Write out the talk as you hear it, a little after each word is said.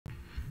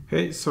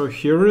Okay, so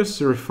here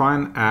is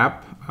Refine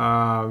app,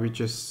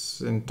 which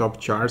is in top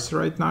charts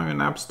right now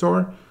in App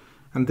Store.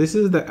 And this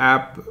is the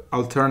app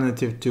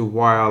alternative to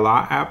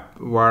Voila app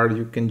where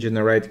you can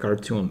generate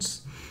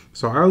cartoons.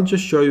 So I'll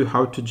just show you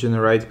how to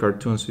generate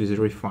cartoons with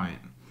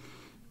Refine.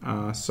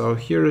 So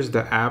here is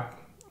the app.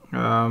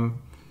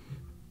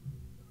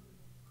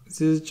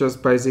 This is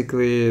just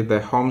basically the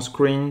home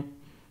screen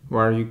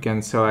where you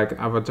can select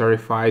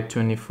Avatarify,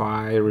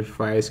 Toonify,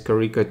 Reface,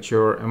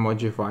 Caricature,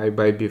 Emojify,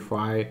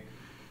 Babyfy,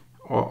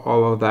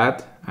 all of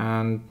that.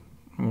 And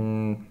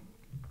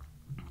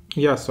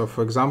yeah, so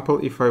for example,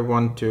 if I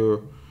want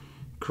to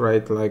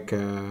create like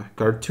a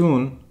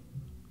cartoon,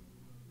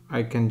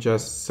 I can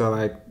just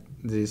select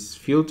this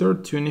filter,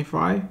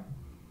 Toonify,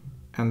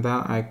 and then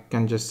I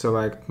can just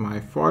select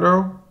my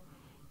photo,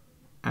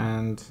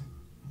 and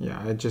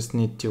yeah, I just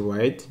need to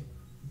wait.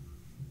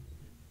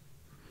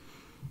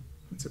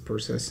 It's a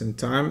processing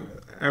time.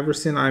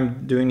 Everything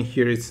I'm doing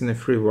here is in a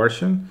free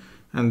version,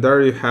 and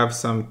there you have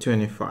some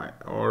Toonify,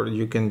 or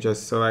you can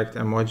just select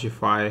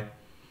Emojify.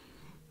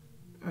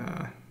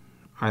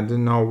 I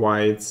don't know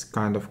why it's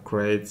kind of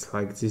creates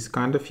like this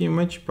kind of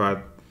image,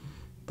 but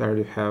there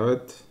you have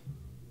it.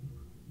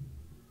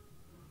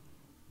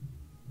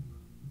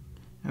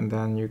 And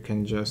then you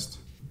can just,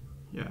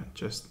 yeah,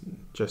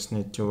 just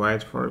need to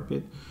wait for a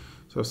bit.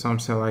 So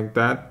something like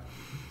that.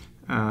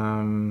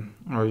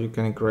 Or you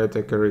can create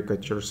a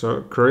caricature.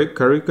 So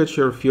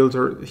caricature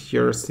filter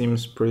here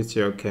seems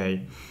pretty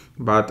okay,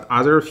 but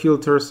other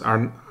filters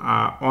are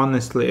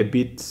honestly a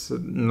bit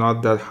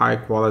not that high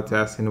quality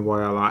as in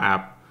Voila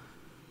app.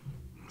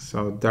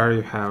 So there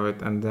you have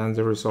it. And then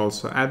there is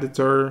also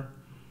editor,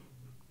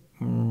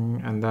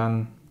 and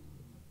then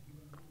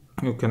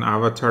you can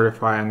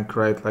avatarify and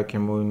create like a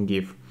moving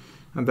GIF,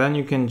 and then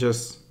you can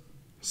just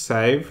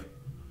save.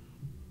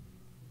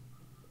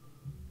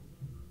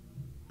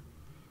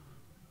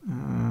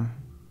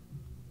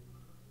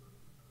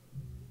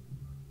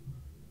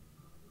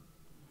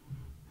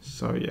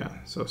 So yeah,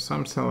 so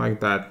something like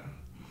that.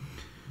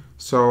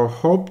 So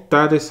hope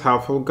that is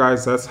helpful,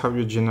 guys. That's how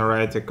you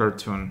generate a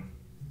cartoon.